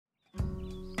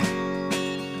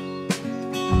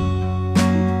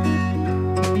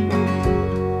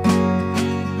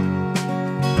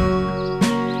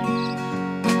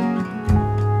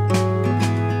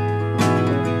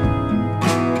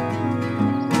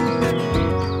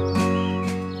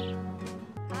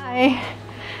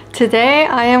Today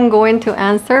I am going to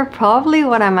answer probably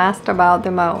what I'm asked about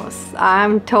the most.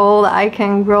 I'm told I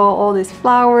can grow all these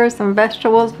flowers and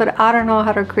vegetables, but I don't know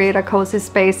how to create a cozy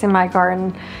space in my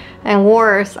garden. And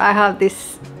worse, I have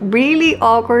these really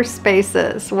awkward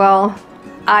spaces. Well,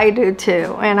 I do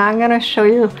too. And I'm gonna show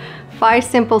you 5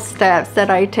 simple steps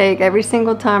that I take every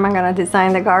single time I'm gonna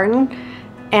design the garden.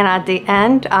 And at the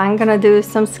end, I'm gonna do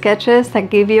some sketches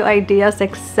that give you ideas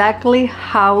exactly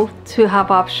how to have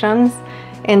options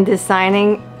in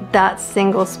designing that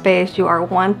single space you are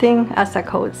wanting as a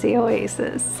cozy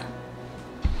oasis.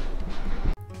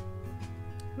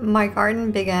 My garden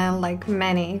began, like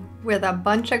many, with a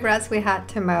bunch of grass we had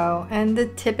to mow and the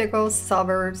typical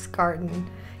suburbs garden.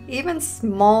 Even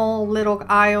small little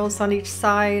aisles on each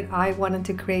side. I wanted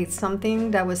to create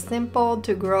something that was simple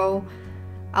to grow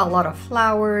a lot of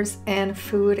flowers and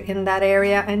food in that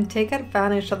area and take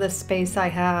advantage of the space I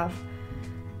have.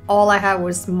 All I had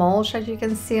was mulch, as you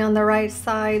can see on the right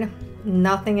side,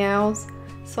 nothing else.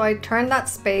 So I turned that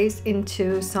space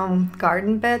into some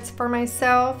garden beds for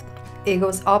myself. It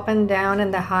goes up and down in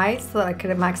the height so that I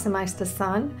could maximize the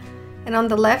sun. And on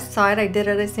the left side, I did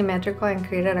it asymmetrical and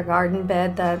created a garden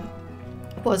bed that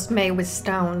was made with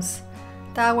stones.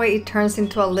 That way it turns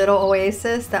into a little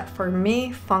oasis that for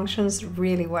me functions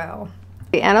really well.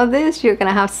 At the end of this, you're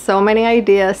gonna have so many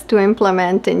ideas to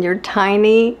implement in your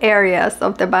tiny areas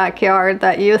of the backyard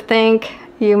that you think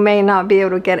you may not be able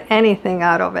to get anything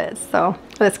out of it. So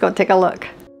let's go take a look.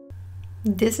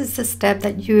 This is the step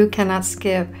that you cannot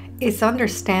skip. It's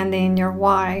understanding your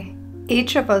why.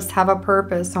 Each of us have a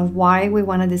purpose on why we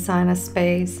want to design a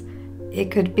space. It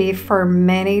could be for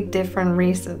many different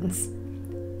reasons.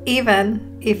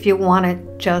 Even if you want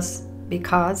it just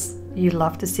because you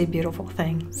love to see beautiful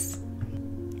things.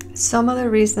 Some of the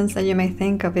reasons that you may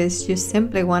think of is you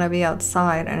simply want to be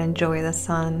outside and enjoy the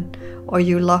sun, or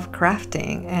you love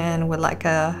crafting and would like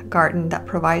a garden that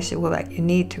provides you with what you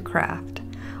need to craft,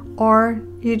 or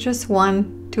you just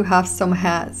want to have some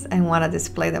hats and want to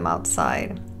display them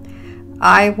outside.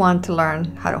 I want to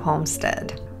learn how to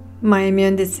homestead. My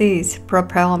immune disease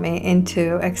propelled me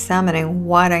into examining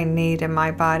what I need in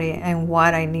my body and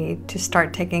what I need to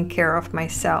start taking care of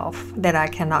myself that I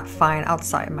cannot find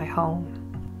outside my home.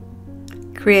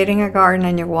 Creating a garden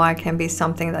in your why can be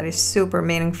something that is super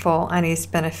meaningful and is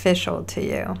beneficial to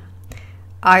you.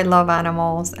 I love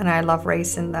animals and I love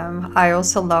raising them. I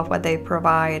also love what they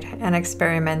provide and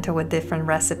experimented with different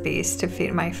recipes to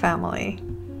feed my family.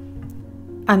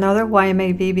 Another why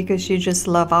may be because you just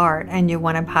love art and you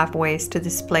want to have ways to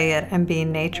display it and be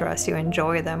in nature as you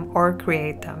enjoy them or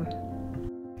create them.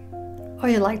 Or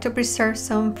you like to preserve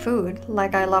some food,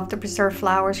 like I love to preserve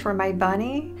flowers for my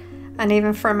bunny and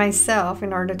even for myself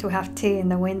in order to have tea in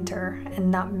the winter and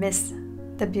not miss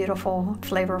the beautiful,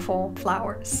 flavorful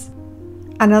flowers.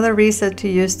 Another reason to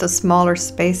use the smaller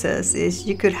spaces is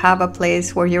you could have a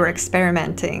place where you're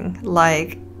experimenting,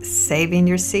 like saving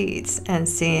your seeds and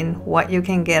seeing what you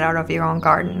can get out of your own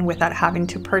garden without having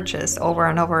to purchase over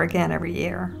and over again every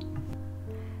year.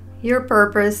 Your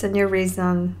purpose and your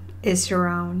reason is your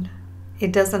own.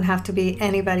 It doesn't have to be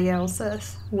anybody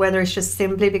else's. Whether it's just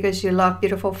simply because you love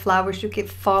beautiful flowers you keep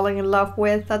falling in love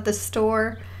with at the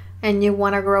store and you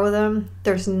want to grow them,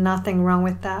 there's nothing wrong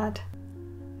with that.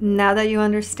 Now that you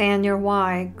understand your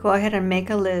why, go ahead and make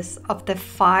a list of the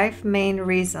 5 main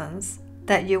reasons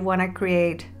that you want to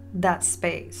create that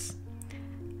space.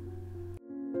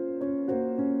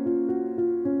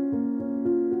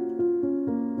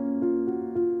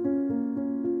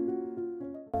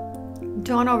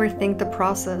 Don't overthink the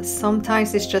process.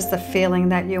 Sometimes it's just a feeling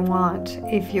that you want.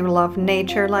 If you love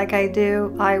nature like I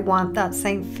do, I want that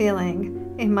same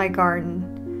feeling in my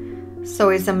garden. So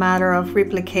it's a matter of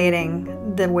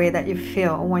replicating the way that you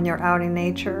feel when you're out in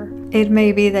nature. It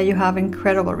may be that you have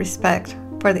incredible respect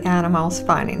for the animals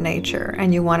found in nature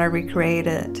and you want to recreate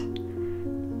it.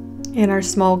 In our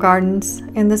small gardens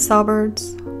in the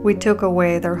suburbs, we took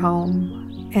away their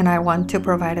home and I want to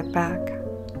provide it back.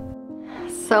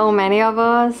 So many of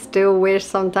us do wish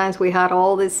sometimes we had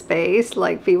all this space,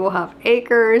 like people have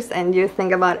acres and you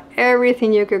think about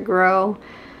everything you could grow.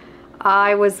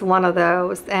 I was one of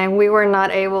those and we were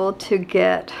not able to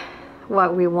get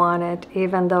what we wanted,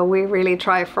 even though we really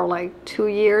tried for like 2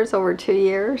 years, over 2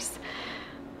 years.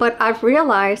 But I've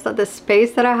realized that the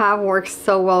space that I have works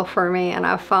so well for me and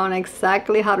I've found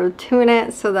exactly how to tune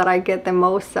it so that I get the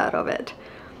most out of it.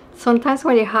 Sometimes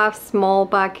when you have small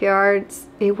backyards,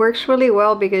 it works really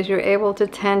well because you're able to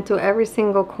tend to every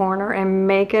single corner and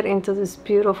make it into this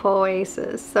beautiful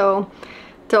oasis. So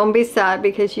don't be sad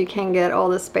because you can't get all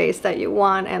the space that you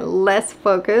want, and let's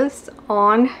focus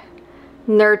on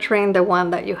nurturing the one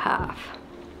that you have.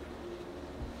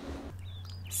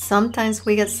 Sometimes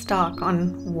we get stuck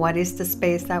on what is the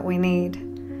space that we need.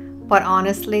 But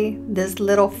honestly, this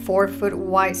little 4-foot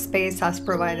wide space has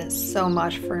provided so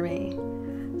much for me.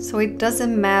 So it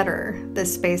doesn't matter the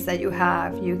space that you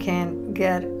have, you can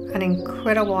get an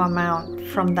incredible amount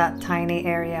from that tiny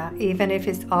area, even if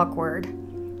it's awkward.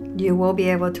 You will be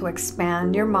able to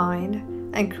expand your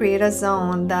mind and create a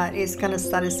zone that is going to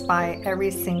satisfy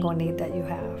every single need that you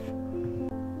have.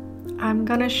 I'm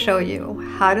going to show you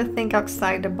how to think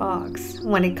outside the box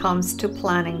when it comes to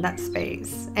planning that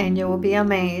space, and you will be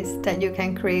amazed that you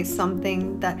can create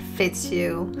something that fits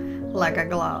you like a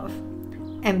glove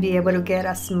and be able to get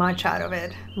as much out of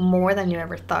it, more than you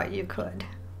ever thought you could.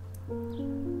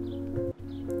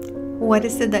 What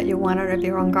is it that you want out of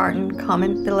your own garden?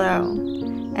 Comment below.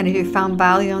 And if you found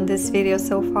value on this video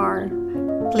so far,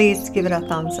 please give it a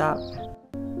thumbs up.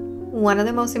 One of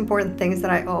the most important things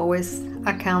that I always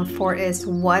account for is,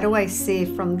 what do I see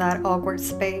from that awkward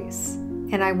space?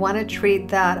 And I want to treat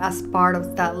that as part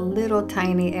of that little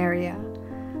tiny area.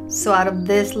 So out of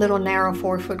this little narrow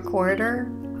 4-foot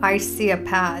corridor, I see a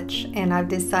patch, and I've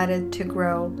decided to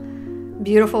grow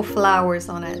beautiful flowers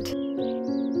on it.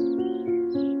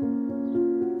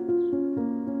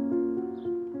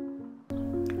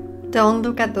 Don't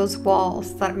look at those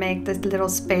walls that make this little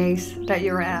space that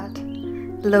you're at.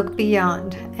 Look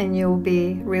beyond, and you'll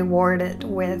be rewarded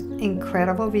with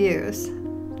incredible views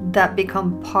that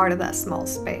become part of that small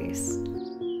space.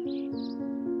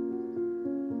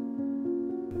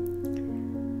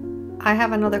 I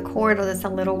have another corridor that's a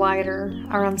little wider,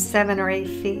 around 7 or 8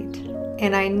 feet,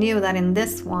 and I knew that in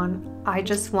this one, I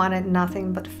just wanted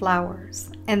nothing but flowers,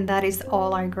 and that is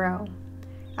all I grow.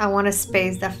 I want a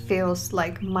space that feels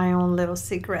like my own little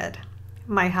secret,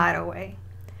 my hideaway.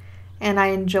 And I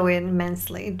enjoy it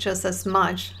immensely, just as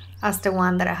much as the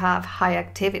one that I have high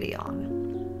activity on.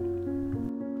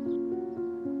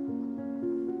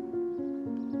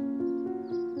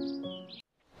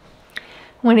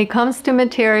 When it comes to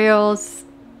materials,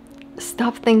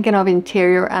 stop thinking of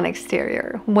interior and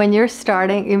exterior. When you're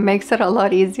starting, it makes it a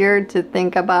lot easier to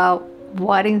think about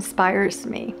what inspires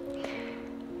me.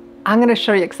 I'm going to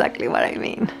show you exactly what I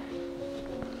mean.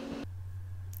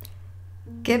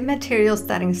 Get materials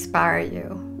that inspire you,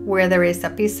 whether it's a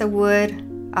piece of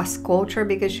wood, a sculpture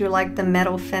because you like the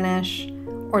metal finish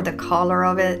or the color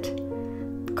of it,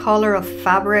 color of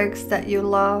fabrics that you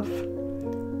love,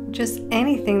 just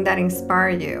anything that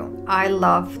inspires you. I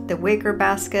love the wicker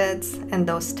baskets and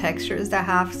those textures that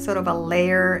have sort of a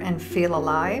layer and feel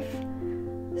alive.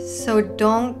 So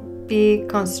don't be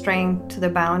constrained to the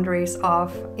boundaries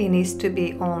of it needs to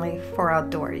be only for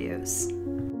outdoor use.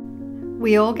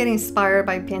 We all get inspired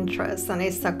by Pinterest, and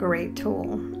it's a great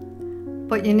tool.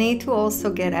 But you need to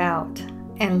also get out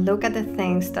and look at the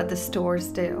things that the stores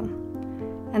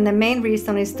do. And the main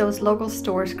reason is those local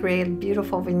stores create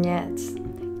beautiful vignettes.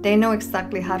 They know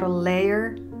exactly how to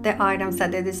layer the items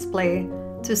that they display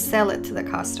to sell it to the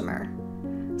customer.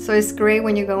 So it's great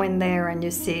when you go in there and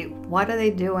you see, what are they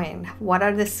doing? What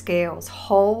are the scales?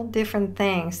 Whole different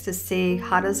things to see,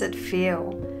 how does it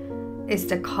feel? Is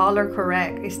the color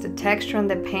correct? Is the texture on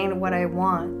the paint what I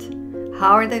want?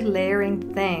 How are they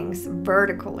layering things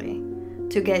vertically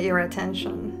to get your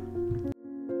attention?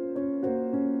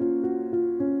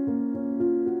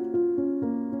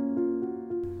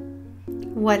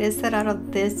 What is it out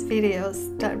of these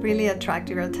videos that really attract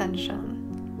your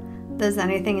attention? Does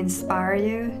anything inspire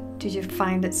you? Do you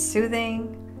find it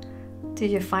soothing? Do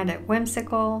you find it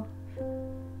whimsical?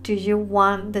 Do you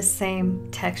want the same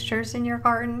textures in your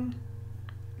garden?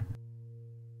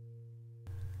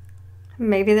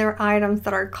 Maybe there are items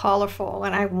that are colorful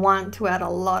and I want to add a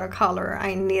lot of color.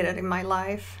 I need it in my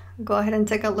life. Go ahead and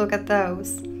take a look at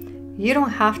those. You don't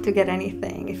have to get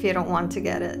anything if you don't want to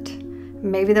get it.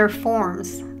 Maybe there are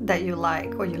forms that you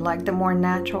like, or you like the more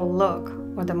natural look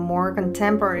or the more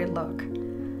contemporary look.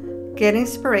 Get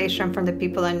inspiration from the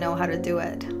people that know how to do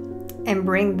it and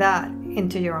bring that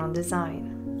into your own design.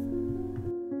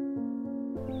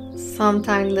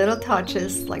 Sometimes little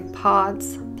touches like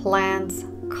pots, plants,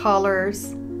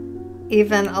 colors,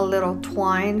 even a little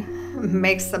twine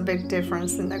makes a big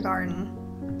difference in the garden.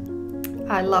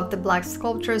 I love the black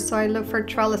sculptures, so I look for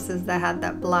trellises that had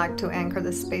that black to anchor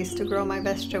the space to grow my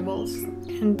vegetables.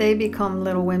 And they become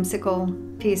little whimsical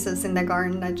pieces in the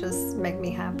garden that just make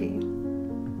me happy.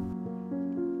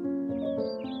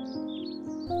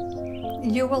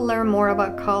 You will learn more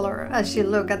about color as you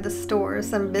look at the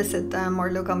stores and visit them or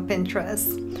look on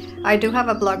Pinterest. I do have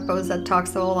a blog post that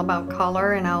talks all about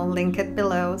color, and I'll link it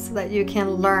below so that you can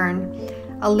learn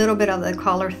a little bit of the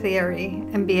color theory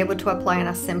and be able to apply in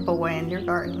a simple way in your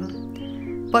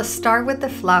garden. But start with the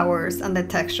flowers and the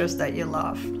textures that you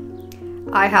love.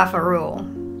 I have a rule.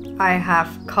 I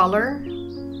have color,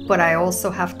 but I also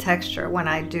have texture when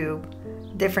I do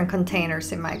different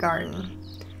containers in my garden.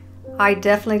 I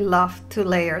definitely love to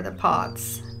layer the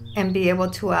pots and be able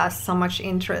to add so much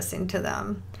interest into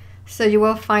them. So you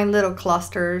will find little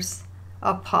clusters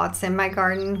of pots in my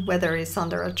garden, whether it's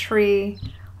under a tree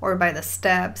or by the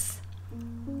steps.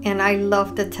 And I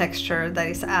love the texture that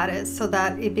is added so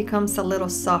that it becomes a little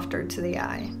softer to the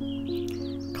eye.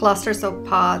 Clusters of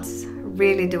pots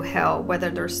really do help, whether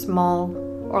they're small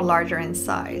or larger in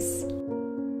size.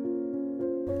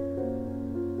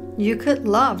 You could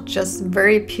love just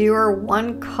very pure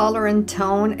one color and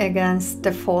tone against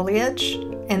the foliage,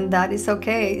 and that is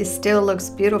okay. It still looks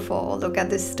beautiful. Look at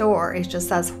this store. It just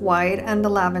has white and the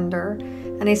lavender,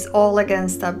 and it's all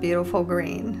against that beautiful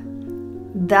green.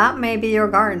 That may be your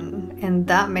garden, and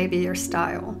that may be your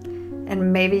style.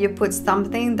 And maybe you put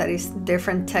something that is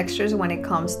different textures when it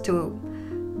comes to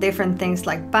different things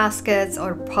like baskets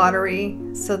or pottery,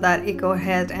 so that it go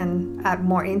ahead and add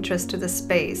more interest to the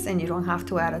space and you don't have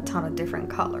to add a ton of different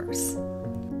colors.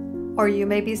 Or you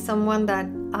may be someone that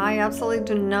I absolutely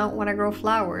do not want to grow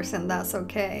flowers, and that's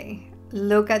okay.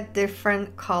 Look at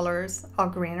different colors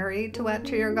of greenery to add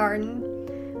to your garden.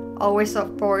 Always,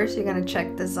 of course, you're going to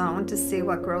check the zone to see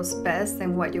what grows best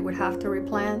and what you would have to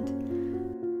replant.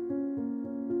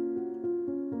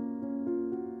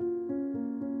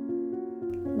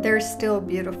 They're still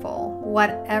beautiful.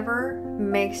 Whatever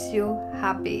makes you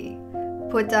happy,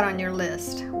 put that on your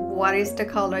list. What is the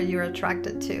color you're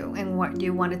attracted to and what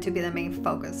you want it to be the main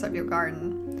focus of your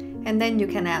garden? And then you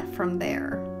can add from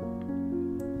there.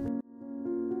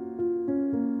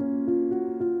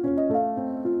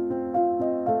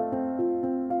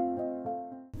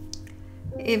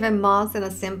 Even moss in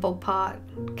a simple pot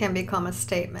can become a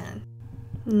statement.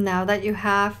 Now that you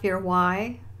have your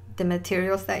why, the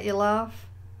materials that you love,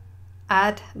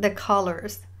 add the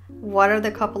colors. What are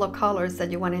the couple of colors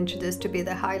that you want to introduce to be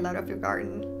the highlight of your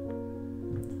garden?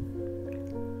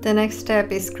 The next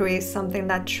step is create something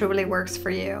that truly works for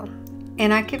you.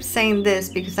 And I keep saying this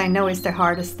because I know it's the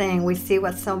hardest thing. We see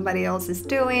what somebody else is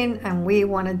doing and we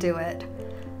want to do it.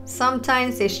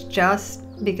 Sometimes it's just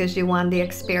because you want the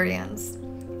experience.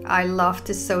 I love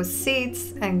to sow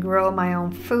seeds and grow my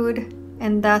own food,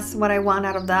 and that's what I want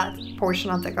out of that portion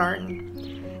of the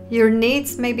garden. Your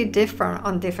needs may be different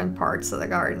on different parts of the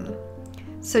garden.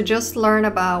 So just learn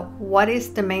about what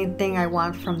is the main thing I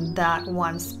want from that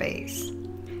one space.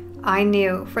 I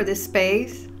knew for this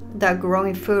space that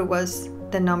growing food was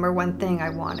the number one thing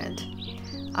I wanted.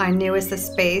 I knew it's the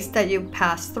space that you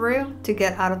pass through to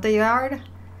get out of the yard,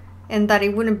 and that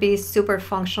it wouldn't be super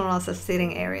functional as a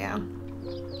sitting area.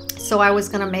 So I was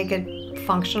gonna make it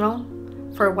functional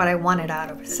for what I wanted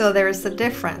out of it. So there is a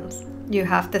difference. You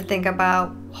have to think about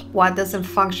what doesn't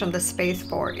function the space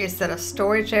for. Is it a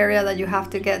storage area that you have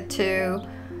to get to?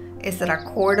 Is it a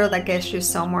corridor that gets you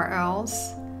somewhere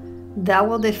else? That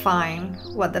will define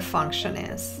what the function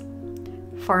is.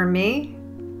 For me,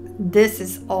 this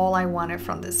is all I wanted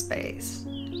from this space.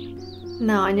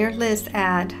 Now on your list,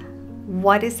 add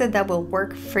what is it that will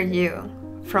work for you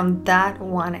from that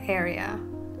one area.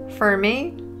 For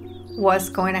me, was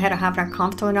going ahead and having a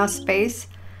comfortable enough space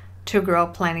to grow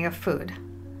plenty of food.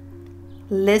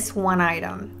 List one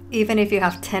item. Even if you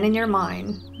have 10 in your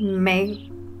mind, make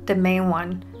the main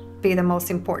one be the most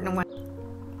important one.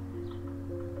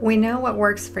 We know what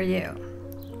works for you,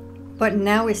 but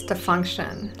now is the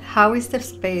function. How is the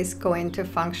space going to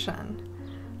function?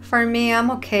 For me, I'm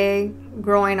okay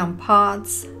growing on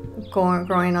pots,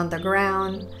 growing on the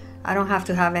ground. I don't have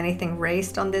to have anything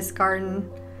raised on this garden.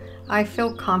 I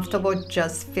feel comfortable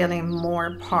just feeling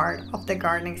more part of the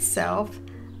garden itself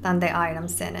than the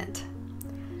items in it.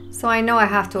 So I know I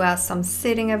have to add some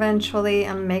seating eventually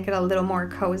and make it a little more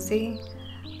cozy,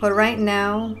 but right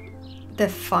now the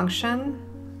function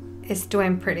is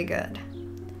doing pretty good.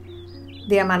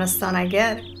 The amount of sun I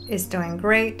get is doing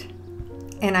great,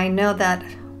 and I know that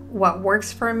what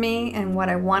works for me and what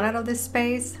I want out of this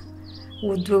space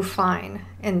will do fine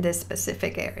in this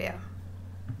specific area.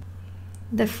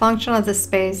 The function of the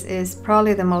space is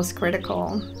probably the most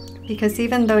critical, because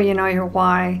even though you know your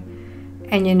why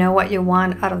and you know what you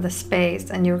want out of the space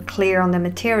and you're clear on the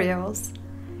materials,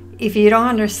 if you don't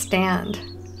understand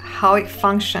how it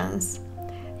functions,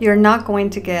 you're not going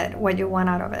to get what you want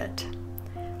out of it.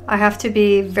 I have to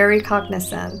be very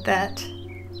cognizant that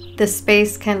the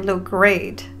space can look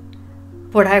great,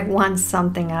 but I want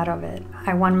something out of it.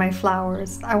 I want my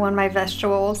flowers, I want my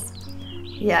vegetables.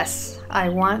 Yes, I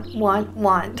want.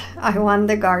 I want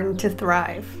the garden to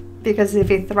thrive, because if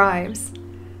it thrives,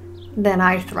 then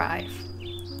I thrive.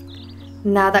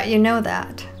 Now that you know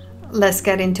that, let's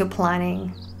get into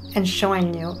planning and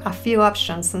showing you a few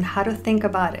options on how to think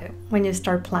about it when you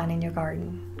start planning your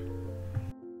garden.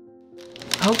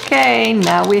 Okay,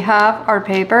 now we have our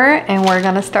paper and we're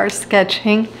gonna start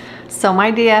sketching some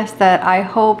ideas that I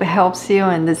hope helps you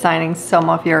in designing some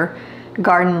of your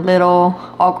garden little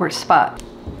awkward spots.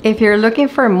 If you're looking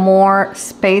for more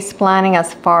space planning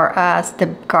as far as the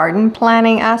garden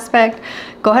planning aspect,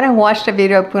 go ahead and watch the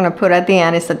video I'm gonna put at the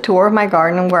end. It's a tour of my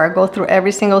garden where I go through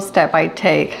every single step I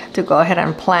take to go ahead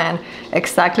and plan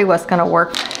exactly what's gonna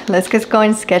work. Let's get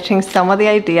going sketching some of the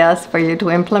ideas for you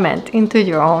to implement into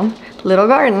your own little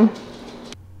garden.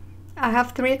 I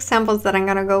have 3 examples that I'm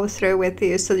gonna go through with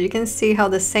you so you can see how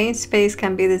the same space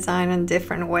can be designed in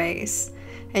different ways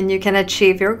and you can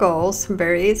achieve your goals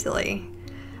very easily.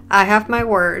 I have my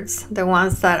words, the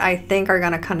ones that I think are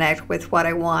gonna connect with what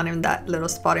I want in that little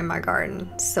spot in my garden.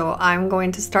 So I'm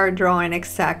going to start drawing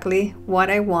exactly what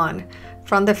I want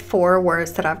from the 4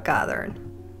 words that I've gathered.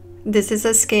 This is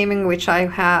a scheme in which I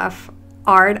have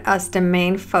art as the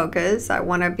main focus. I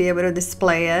wanna be able to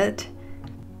display it.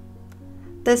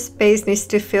 The space needs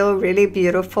to feel really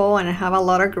beautiful and have a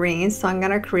lot of green, so I'm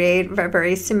gonna create a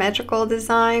very symmetrical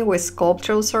design with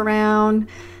sculptures around,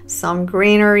 some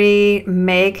greenery,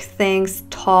 make things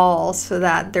tall so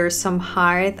that there's some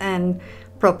height and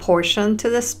proportion to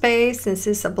the space since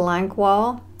it's a blank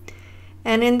wall.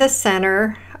 And in the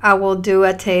center, I will do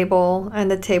a table, and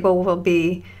the table will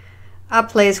be a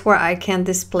place where I can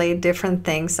display different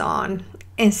things on.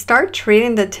 And start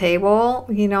treating the table,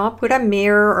 you know, put a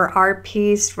mirror or art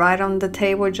piece right on the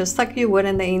table just like you would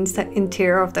in the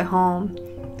interior of the home.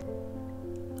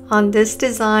 On this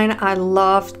design, I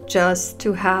love just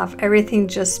to have everything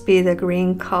just be the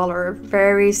green color,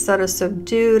 very sort of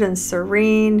subdued and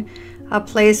serene, a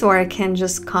place where I can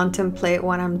just contemplate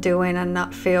what I'm doing and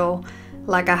not feel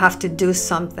like I have to do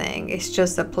something. It's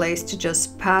just a place to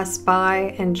just pass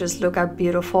by and just look at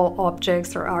beautiful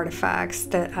objects or artifacts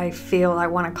that I feel I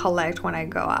want to collect when I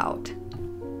go out.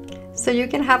 So you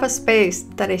can have a space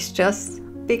that is just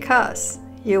because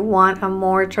you want a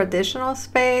more traditional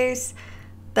space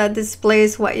that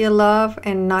displays what you love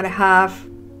and not have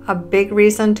a big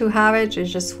reason to have it. You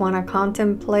just want to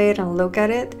contemplate and look at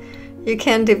it. You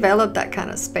can develop that kind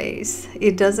of space.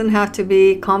 It doesn't have to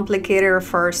be complicated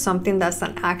for something that's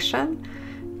an action.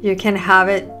 You can have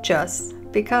it just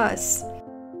because.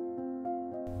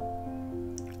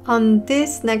 On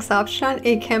this next option,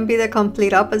 it can be the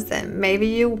complete opposite. Maybe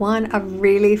you want a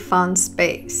really fun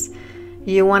space.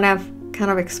 You want to kind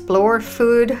of explore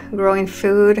food, growing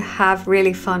food, have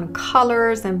really fun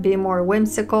colors and be more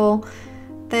whimsical.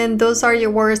 Then those are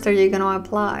your words that you're going to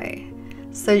apply.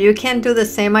 So you can do the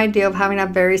same idea of having a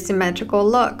very symmetrical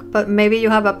look, but maybe you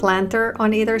have a planter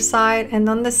on either side, and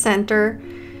on the center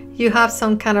you have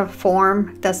some kind of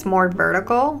form that's more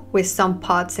vertical with some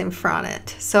pots in front of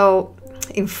it. So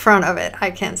in front of it,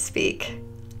 I can't speak.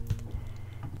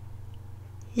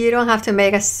 You don't have to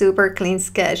make a super clean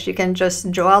sketch. You can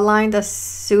just draw a line that's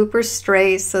super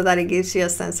straight so that it gives you a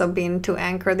sense of being to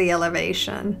anchor the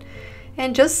elevation.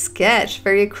 And just sketch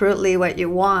very crudely what you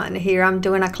want. Here I'm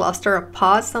doing a cluster of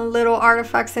pots and little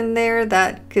artifacts in there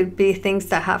that could be things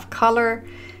that have color.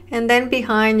 And then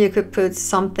behind you could put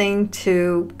something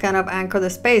to kind of anchor the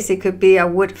space. It could be a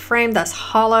wood frame that's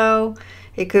hollow.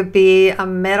 It could be a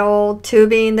metal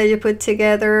tubing that you put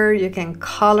together. You can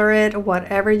color it,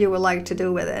 whatever you would like to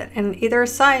do with it. And either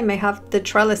side may have the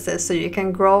trellises so you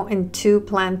can grow in 2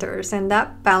 planters, and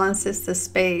that balances the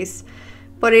space.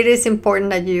 But it is important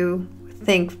that you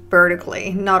think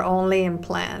vertically, not only in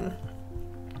plan.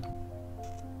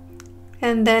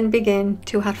 And then begin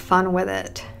to have fun with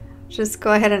it. Just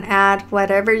go ahead and add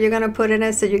whatever you're gonna put in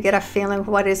it so you get a feeling of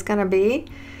what it's gonna be.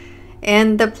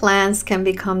 And the plants can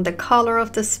become the color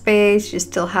of the space. You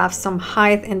still have some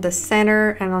height in the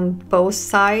center and on both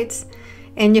sides.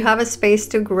 And you have a space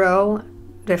to grow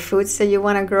the foods that you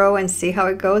want to grow and see how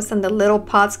it goes. And the little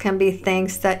pots can be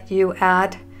things that you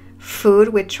add food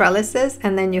with trellises,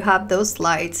 and then you have those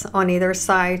lights on either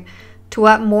side to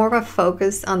add more of a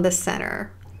focus on the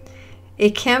center.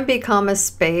 It can become a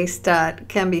space that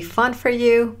can be fun for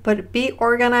you, but be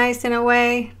organized in a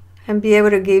way and be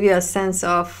able to give you a sense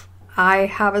of, I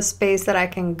have a space that I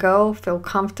can go, feel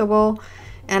comfortable,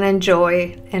 and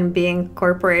enjoy, and be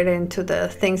incorporated into the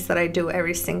things that I do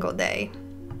every single day.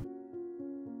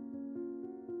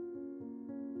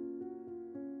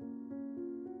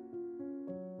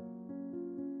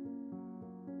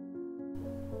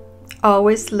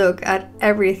 Always look at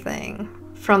everything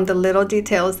from the little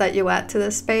details that you add to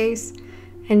the space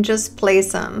and just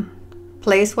place them.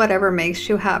 Place whatever makes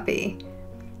you happy.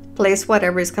 Place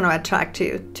whatever is going to attract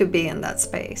you to be in that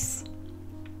space.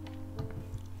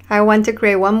 I want to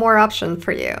create one more option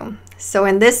for you. So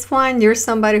in this one, you're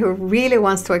somebody who really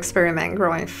wants to experiment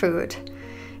growing food.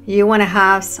 You want to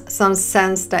have some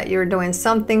sense that you're doing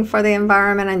something for the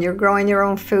environment and you're growing your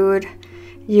own food.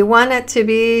 You want it to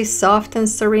be soft and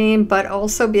serene, but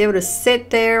also be able to sit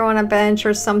there on a bench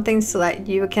or something so that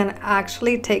you can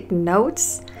actually take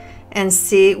notes and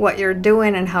see what you're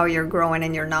doing and how you're growing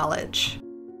in your knowledge.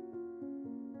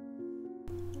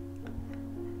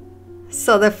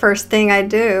 So the first thing I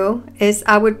do is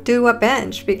I would do a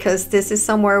bench, because this is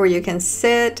somewhere where you can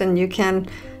sit and you can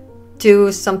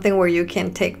do something where you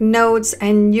can take notes,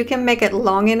 and you can make it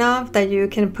long enough that you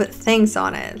can put things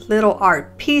on it, little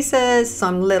art pieces,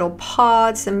 some little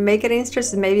pots, and make it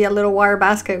interesting. Maybe a little wire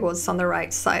basket goes on the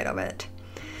right side of it.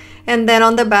 And then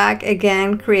on the back,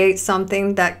 again, create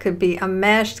something that could be a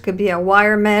mesh, could be a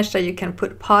wire mesh that you can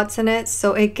put pots in it.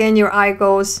 So again, your eye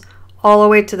goes all the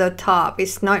way to the top.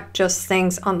 It's not just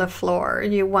things on the floor.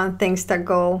 You want things that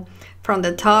go from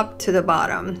the top to the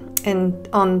bottom. And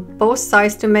on both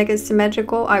sides, to make it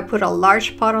symmetrical, I put a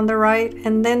large pot on the right,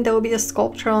 and then there will be a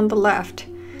sculpture on the left.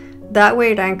 That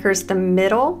way it anchors the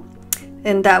middle,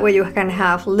 and that way you can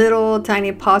have little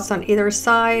tiny pots on either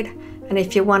side. And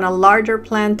if you want a larger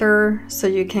planter so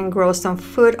you can grow some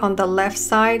food on the left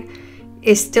side,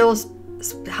 it still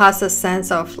has a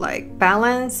sense of like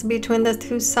balance between the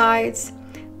two sides,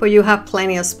 but you have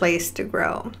plenty of space to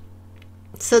grow.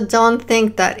 So don't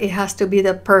think that it has to be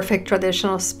the perfect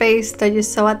traditional space that you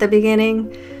saw at the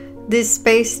beginning. This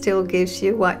space still gives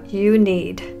you what you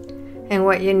need, and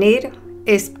what you need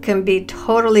can be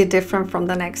totally different from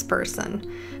the next person.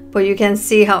 But you can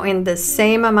see how in the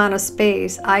same amount of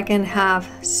space I can have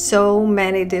so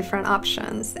many different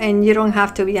options, and you don't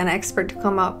have to be an expert to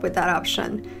come up with that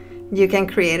option. You can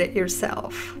create it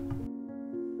yourself.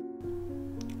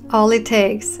 All it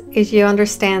takes is you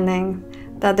understanding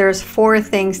that there's 4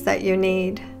 things that you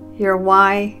need: your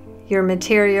why, your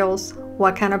materials,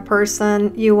 what kind of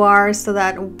person you are so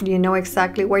that you know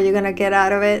exactly what you're gonna get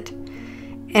out of it,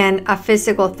 and a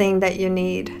physical thing that you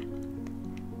need.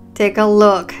 Take a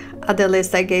look at the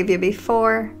list I gave you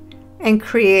before and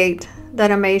create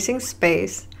that amazing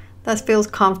space that feels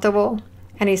comfortable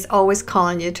and is always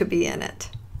calling you to be in it.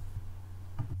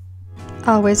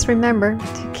 Always remember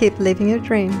to keep living your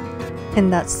dream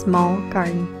in that small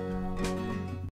garden.